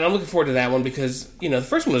 And I'm looking forward to that one because, you know, the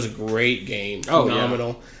first one was a great game.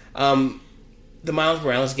 Phenomenal. The Miles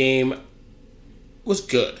Morales game was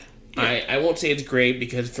good. Yeah. I won't say it's great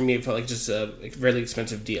because for me it felt like just a really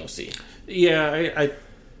expensive DLC. Yeah,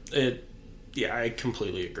 I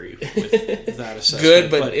completely agree with that assessment. Good,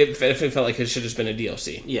 but it felt like it should have been a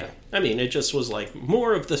DLC. Yeah, I mean, it just was like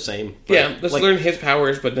more of the same. Yeah, let's learn his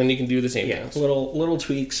powers, but then you can do the same things. Little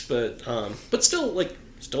tweaks, but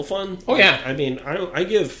still fun. Oh yeah, I mean, I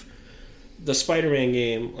give the Spider-Man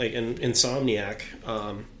game, like in Insomniac,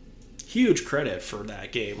 huge credit for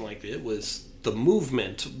that game. Like the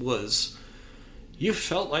movement was, you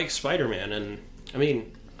felt like Spider-Man, and I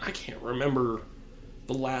mean, I can't remember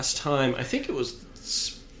the last time. I think it was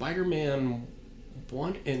Spider-Man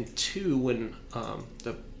 1 and 2 when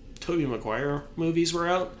the Tobey Maguire movies were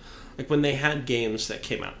out. Like when they had games that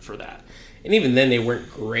came out for that. And even then they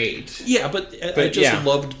weren't great. Yeah, but I just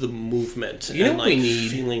loved the movement. You know what we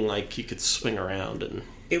need? Feeling like you could swing around. And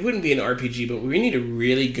it wouldn't be an RPG, but we need a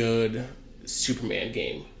really good Superman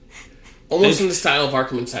game. Almost in the style of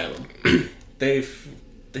Arkham Asylum. They've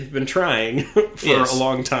been trying for a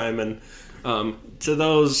long time, and to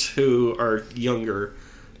those who are younger,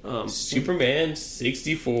 Superman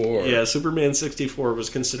 64. Yeah, Superman 64 was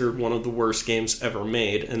considered one of the worst games ever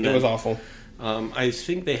made, and it was awful. I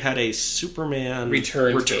think they had a Superman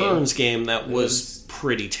Returns game that was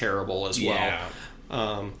pretty terrible as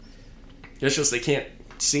well. It's just they can't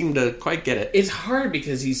seem to quite get it. It's hard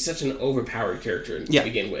because he's such an overpowered character to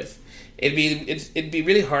begin with. It'd be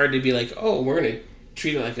really hard to be like, oh, we're gonna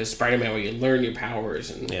treat it like a Spider-Man where you learn your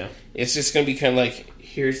powers, and it's just gonna be kind of like,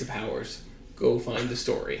 here's the powers, go find the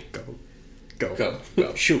story, go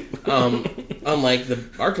shoot. Unlike the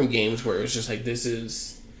Arkham games where it's just like,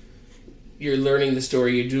 you're learning the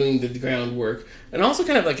story, you're doing the groundwork, and also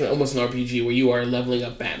kind of like almost an RPG where you are leveling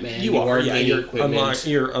up Batman. You are gaining equipment.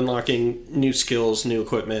 You're unlocking new skills, new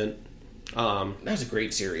equipment. That's a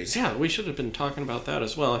great series. Yeah, we should have been talking about that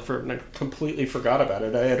as well. I completely forgot about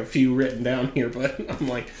it. I had a few written down here, but I'm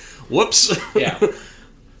like, whoops. Yeah.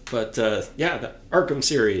 But the Arkham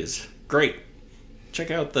series, great. Check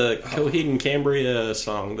out the Coheed and Cambria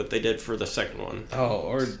song that they did for the second one. Oh,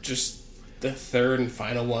 or just the third and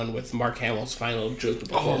final one with Mark Hamill's final Joker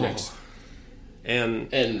performance. And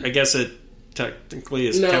I guess it technically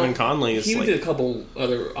is Kevin Conley. He did a couple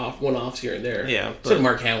other one-offs here and there. Yeah. So did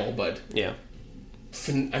Mark Hamill, but... Yeah.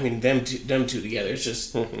 I mean, them two together, it's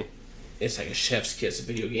just... It's like a chef's kiss of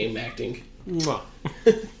video game acting.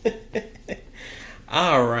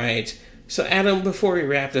 All right. So, Adam, before we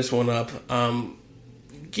wrap this one up,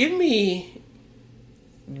 give me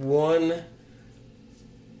one...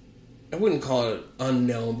 I wouldn't call it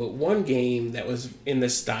unknown, but one game that was in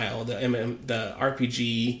this style, the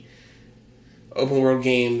RPG open world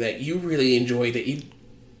game that you really enjoyed that you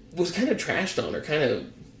was kind of trashed on or kind of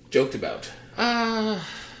joked about. I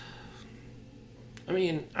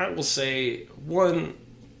mean, I will say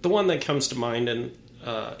the one that comes to mind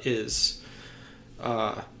is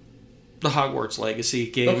the Hogwarts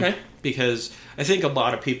Legacy game. Okay. Because I think a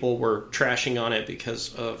lot of people were trashing on it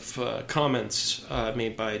because of comments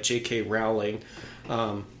made by J.K. Rowling,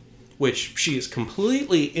 which she is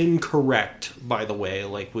completely incorrect, by the way.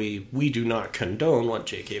 Like, we do not condone what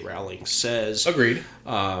J.K. Rowling says. Agreed.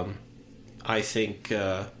 I think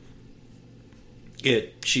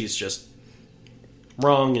she's just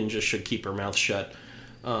wrong and just should keep her mouth shut.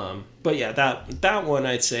 But yeah, that one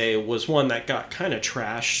I'd say was one that got kind of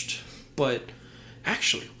trashed, but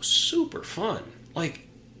actually it was super fun. Like,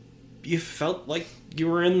 you felt like you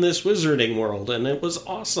were in this wizarding world, and it was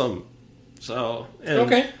awesome. So,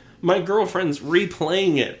 and my girlfriend's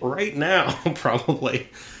replaying it right now, probably.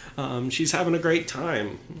 She's having a great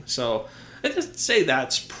time. So, I just say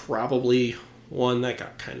that's probably one that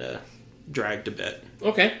got kind of dragged a bit.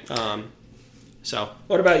 Okay. So,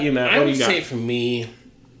 what about you, Matt? I what would do you got? say for me,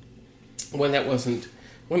 one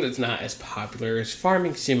that's not as popular is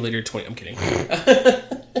Farming Simulator 20. I'm kidding.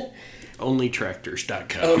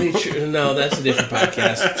 Onlytractors.com. No, that's a different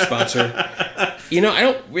podcast sponsor. I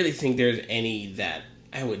don't really think there's any that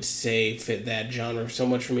I would say fit that genre so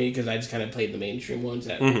much for me, because I just kind of played the mainstream ones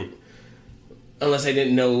that, unless I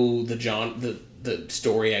didn't know the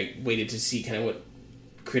story, I waited to see kind of what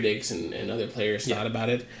critics and other players thought about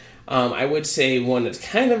it. I would say one that's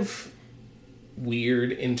kind of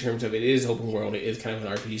weird in terms of it is open world. It is kind of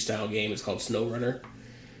an RPG style game. It's called SnowRunner,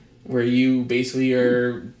 where you basically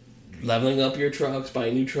are leveling up your trucks,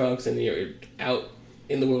 buying new trucks, and you're out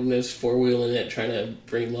in the wilderness, four-wheeling it, trying to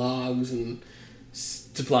bring logs and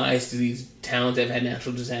supplies to these towns that have had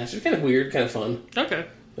natural disasters. Kind of weird, kind of fun. Okay.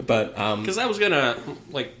 But, because I was gonna,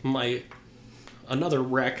 another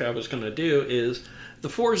rec I was gonna do is the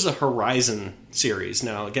Forza Horizon series.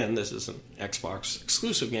 Now, again, this is an Xbox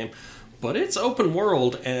exclusive game, but it's open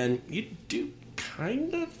world, and you do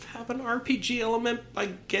kind of have an RPG element by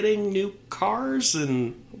getting new cars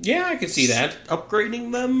and yeah, I could see that,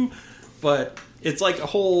 upgrading them. But it's like a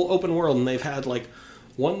whole open world, and they've had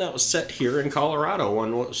one that was set here in Colorado,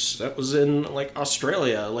 one that was in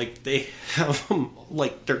Australia. They have them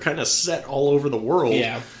they're kind of set all over the world.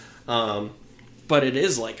 Yeah. But it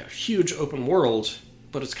is a huge open world,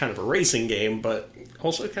 but it's kind of a racing game, but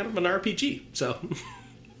also kind of an RPG. So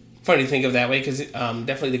funny to think of that way, because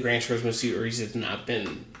definitely the Gran Turismo series has not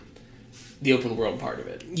been the open world part of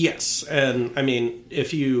it. Yes, and I mean,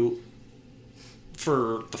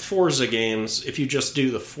 for the Forza games, if you just do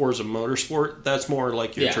the Forza Motorsport, that's more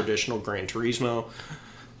like your traditional Gran Turismo,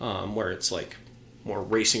 where it's more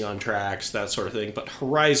racing on tracks, that sort of thing. But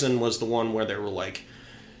Horizon was the one where they were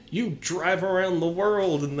you drive around the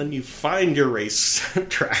world and then you find your race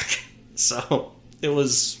track. So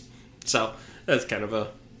that's kind of a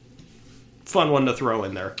fun one to throw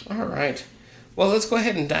in there. All right. Well, let's go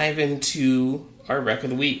ahead and dive into our rec of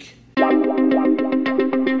the week.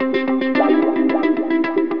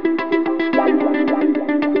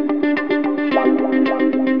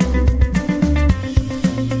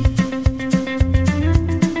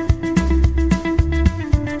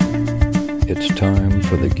 It's time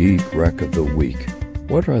for the Geek Rec of the Week.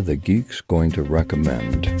 What are the geeks going to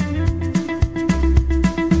recommend?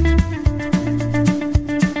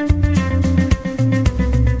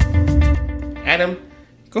 Adam,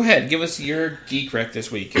 go ahead. Give us your Geek Rec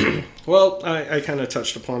this week. Well, I kind of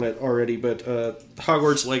touched upon it already, but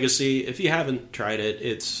Hogwarts Legacy, if you haven't tried it,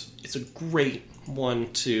 it's a great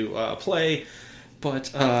one to play,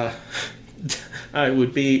 but I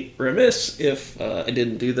would be remiss if I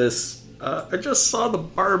didn't do this. I just saw the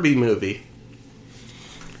Barbie movie.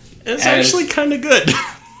 It's actually kind of good.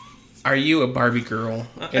 Are you a Barbie girl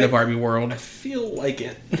in a Barbie world? I feel like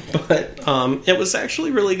it, but it was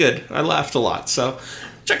actually really good. I laughed a lot, so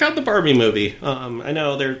check out the Barbie movie. I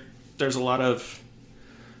know there's a lot of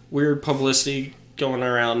weird publicity going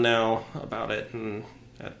around now about it, and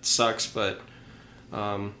that sucks, but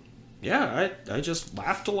yeah, I just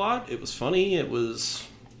laughed a lot. It was funny. It was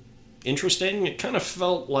interesting. It kind of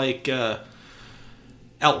felt like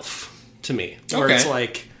Elf to me, where it's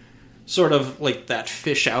sort of like that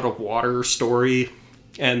fish out of water story,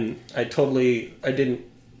 and I didn't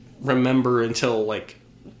remember until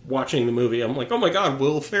watching the movie. I'm like, oh my god,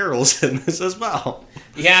 Will Ferrell's in this as well.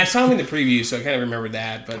 Yeah, I saw him in the preview, so I kind of remember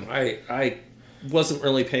that, but I wasn't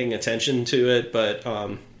really paying attention to it, but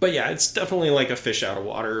yeah, it's definitely like a fish out of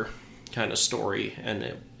water kind of story, and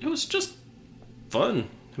it was just fun.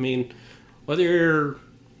 I mean, whether you're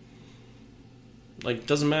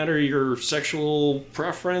doesn't matter your sexual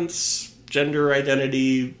preference, gender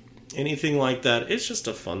identity, anything like that, it's just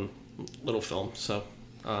a fun little film. So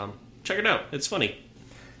check it out. It's funny.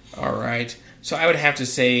 All right. So I would have to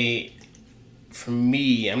say, for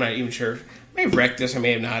me, I'm not even sure. I may have wrecked this, I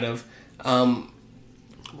may have not have.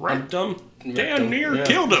 Wrecked him? Damn near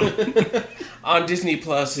killed him. On Disney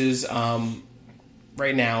Plus's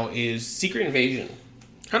right now is Secret Invasion.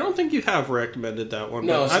 I don't think you have recommended that one.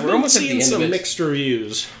 No, so I've been seeing some mixed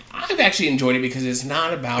reviews. I've actually enjoyed it because it's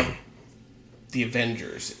not about the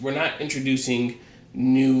Avengers. We're not introducing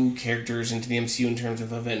new characters into the MCU in terms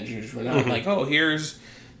of Avengers. We're not here's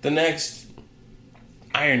the next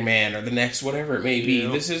Iron Man or the next whatever it may be.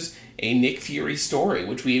 Yeah. This is a Nick Fury story,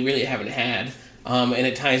 which we really haven't had. and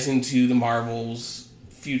it ties into the Marvel's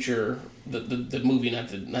future, the movie, not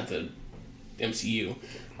the MCU.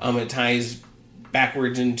 It ties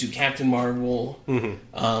backwards into Captain Marvel.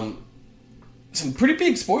 Mm-hmm. Some pretty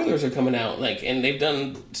big spoilers are coming out, and they've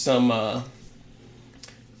done some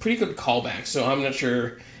pretty good callbacks. So I'm not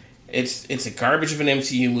sure. It's a garbage of an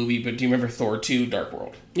MCU movie, but do you remember Thor 2: Dark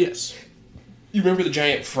World? Yes. You remember the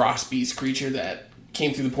giant frost beast creature that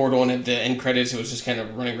came through the portal, and at the end credits it was just kind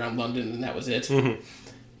of running around London, and that was it? Mm-hmm.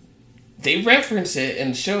 They reference it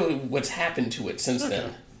and show what's happened to it since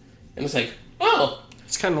then. And it's like, oh.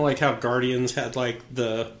 It's kind of like how Guardians had,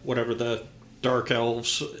 the Dark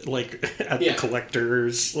Elves, at the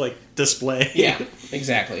collector's, display. Yeah,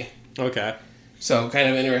 exactly. Okay. So, kind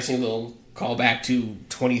of interesting little callback to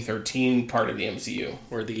 2013 part of the MCU.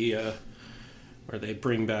 Where they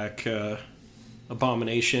bring back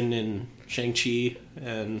Abomination and Shang-Chi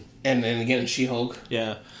and then again She-Hulk.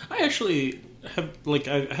 Yeah. I actually I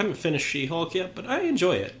haven't finished She-Hulk yet, but I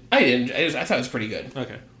enjoy it. I did. I thought it was pretty good.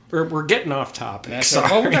 Okay. We're getting off topic.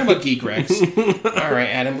 Well, we're talking about Geek Rex. All right,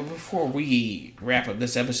 Adam, but before we wrap up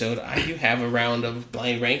this episode, I do have a round of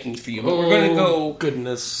blind rankings for you. But we're going to go in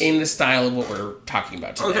the style of what we're talking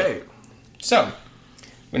about today. Okay. So, I'm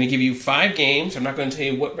going to give you 5 games. I'm not going to tell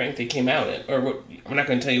you what rank they came out in. I'm not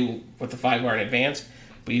going to tell you what the 5 are in advance,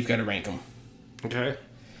 but you've got to rank them. Okay.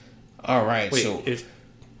 All right, Wait, so... If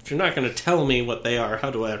you're not going to tell me what they are, how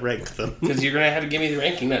do I rank them? Because you're going to have to give me the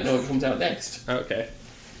ranking, not know what comes out next. Okay.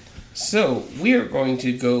 So, we are going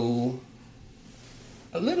to go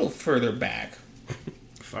a little further back.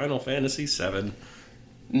 Final Fantasy VII.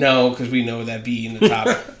 No, because we know that'd be in the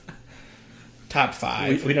top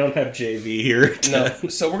 5. We don't have JV here. No,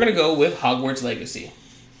 so we're going to go with Hogwarts Legacy.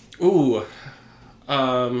 Ooh.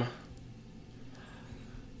 I'm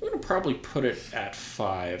going to probably put it at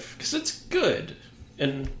 5, because it's good.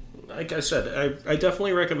 And like I said, I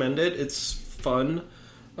definitely recommend it. It's fun.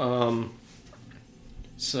 But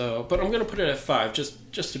I'm going to put it at 5,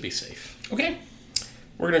 just to be safe. Okay.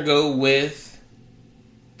 We're going to go with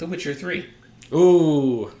The Witcher 3.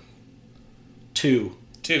 Ooh. 2.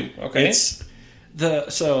 2, okay.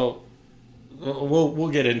 We'll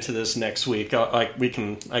get into this next week.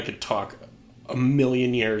 I could talk a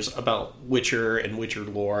million years about Witcher and Witcher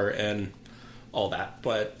lore and all that,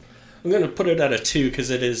 but I'm going to put it at a 2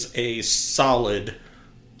 because it is a solid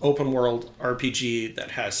open world RPG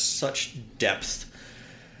that has such depth.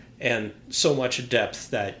 And so much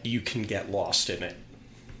depth that you can get lost in it.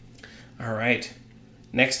 All right.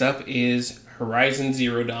 Next up is Horizon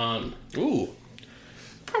Zero Dawn. Ooh.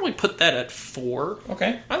 Probably put that at 4.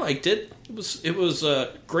 Okay. I liked it. It was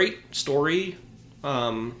a great story.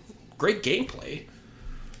 Great gameplay.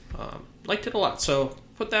 Liked it a lot. So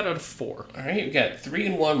put that at a 4. All right. We got 3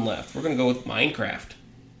 and 1 left. We're going to go with Minecraft.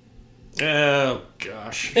 Oh,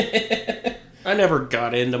 gosh. I never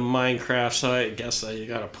got into Minecraft, so I guess I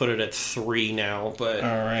gotta put it at 3 now, but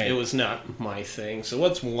It was not my thing. So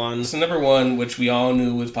what's 1? So number 1, which we all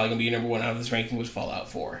knew was probably going to be number 1 out of this ranking, was Fallout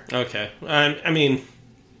 4. Okay. I mean...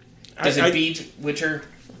 Does it beat Witcher?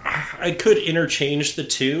 I could interchange the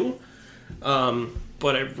 2,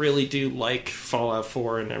 but I really do like Fallout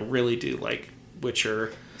 4, and I really do like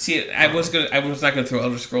Witcher. See, I was not going to throw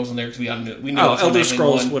Elder Scrolls in there, because we know Elder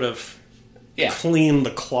Scrolls would have... Yeah. Clean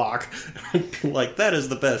the clock. Like, that is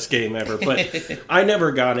the best game ever. But I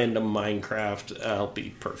never got into Minecraft. I'll be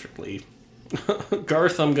perfectly...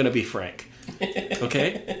 Garth, I'm going to be Frank.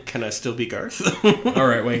 Okay? Can I still be Garth? All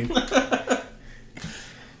right, Wayne.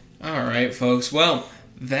 All right, folks. Well,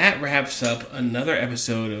 that wraps up another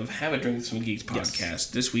episode of Have a Drink with Some Geeks podcast. Yes.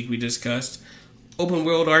 This week we discussed open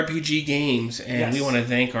world RPG games, and we want to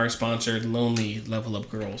thank our sponsor,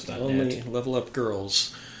 LonelyLevelUpGirls.net. Lonely Level Up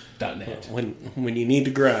Girls. .net. When you need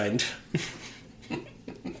to grind.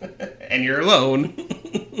 And you're alone.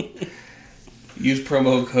 Use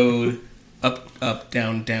promo code up,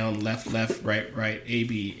 down, left, right,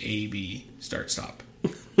 AB, start, stop.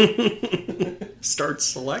 Start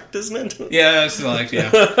select, isn't it? Yeah, select,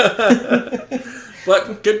 yeah.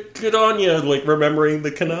 But good on you, remembering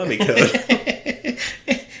the Konami code.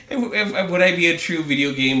 Would I be a true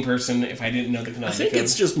video game person if I didn't know the Konami code? I think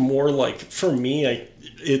it's just more for me,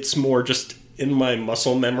 it's more just in my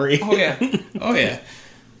muscle memory. Oh, yeah.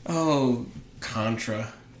 Oh,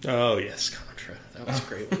 Contra. Oh, yes, Contra. That was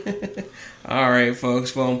great. All right,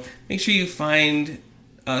 folks. Well, make sure you find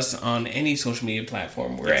us on any social media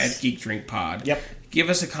platform. We're at Geek Drink Pod. Yep. Give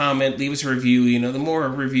us a comment. Leave us a review. The more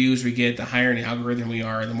reviews we get, the higher in the algorithm we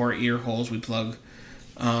are, the more ear holes we plug.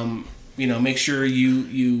 Make sure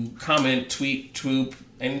you comment, tweet, swoop,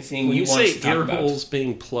 anything when you want to talk about. When you say ear holes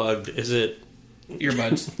being plugged, is it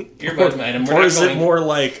Earbuds, madam. Or is it more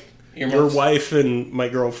like earmuffs. Your wife and my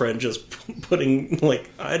girlfriend just putting, like,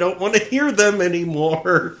 I don't want to hear them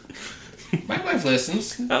anymore? My wife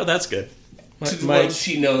listens. Oh, that's good. What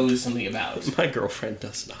she knows something about. My girlfriend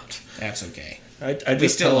does not. That's okay. I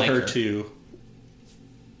just tell her to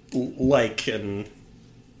like and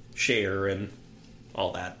share and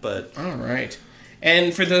all that, but... All right.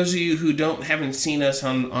 And for those of you who haven't seen us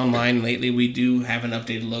online lately, we do have an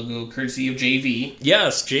updated logo courtesy of JV.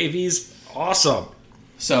 Yes, JV's awesome.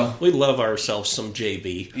 So we love ourselves some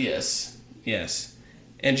JV. Yes.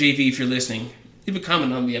 And JV, if you're listening, leave a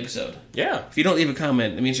comment on the episode. Yeah. If you don't leave a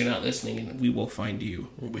comment, it means you're not listening, and we will find you.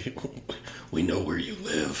 We know where you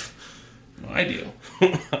live. Well, I do.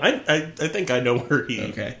 I think I know where he...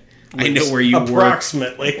 Okay. I know where you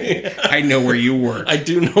approximately. work. I know where you work. I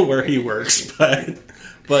do know where he works,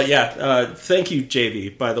 but yeah. Thank you,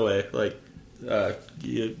 JV. By the way, like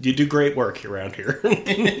you do great work around here.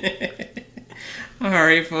 All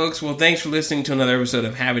right, folks. Well, thanks for listening to another episode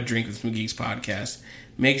of Have a Drink with Some Geeks podcast.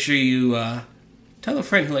 Make sure you tell a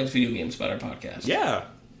friend who likes video games about our podcast. Yeah,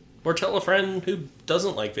 or tell a friend who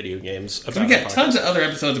doesn't like video games about. We got tons of other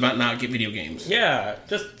episodes about not get video games. Yeah,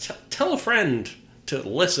 just tell a friend to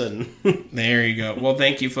listen. There you go. Well,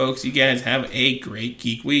 thank you, folks. You guys have a great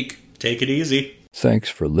Geek Week. Take it easy. Thanks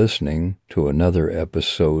for listening to another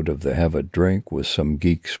episode of the Have a Drink with Some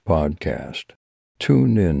Geeks podcast.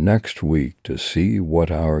 Tune in next week to see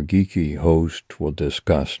what our geeky host will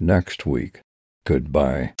discuss next week.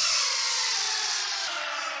 Goodbye.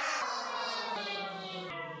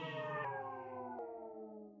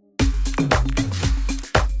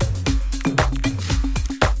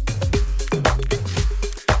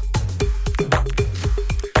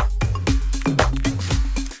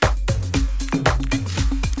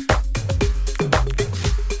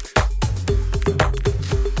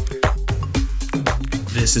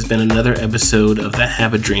 This has been another episode of the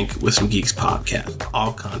Have a Drink with Some Geeks podcast.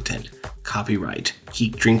 All content, copyright,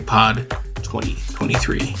 Geek Drink Pod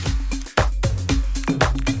 2023.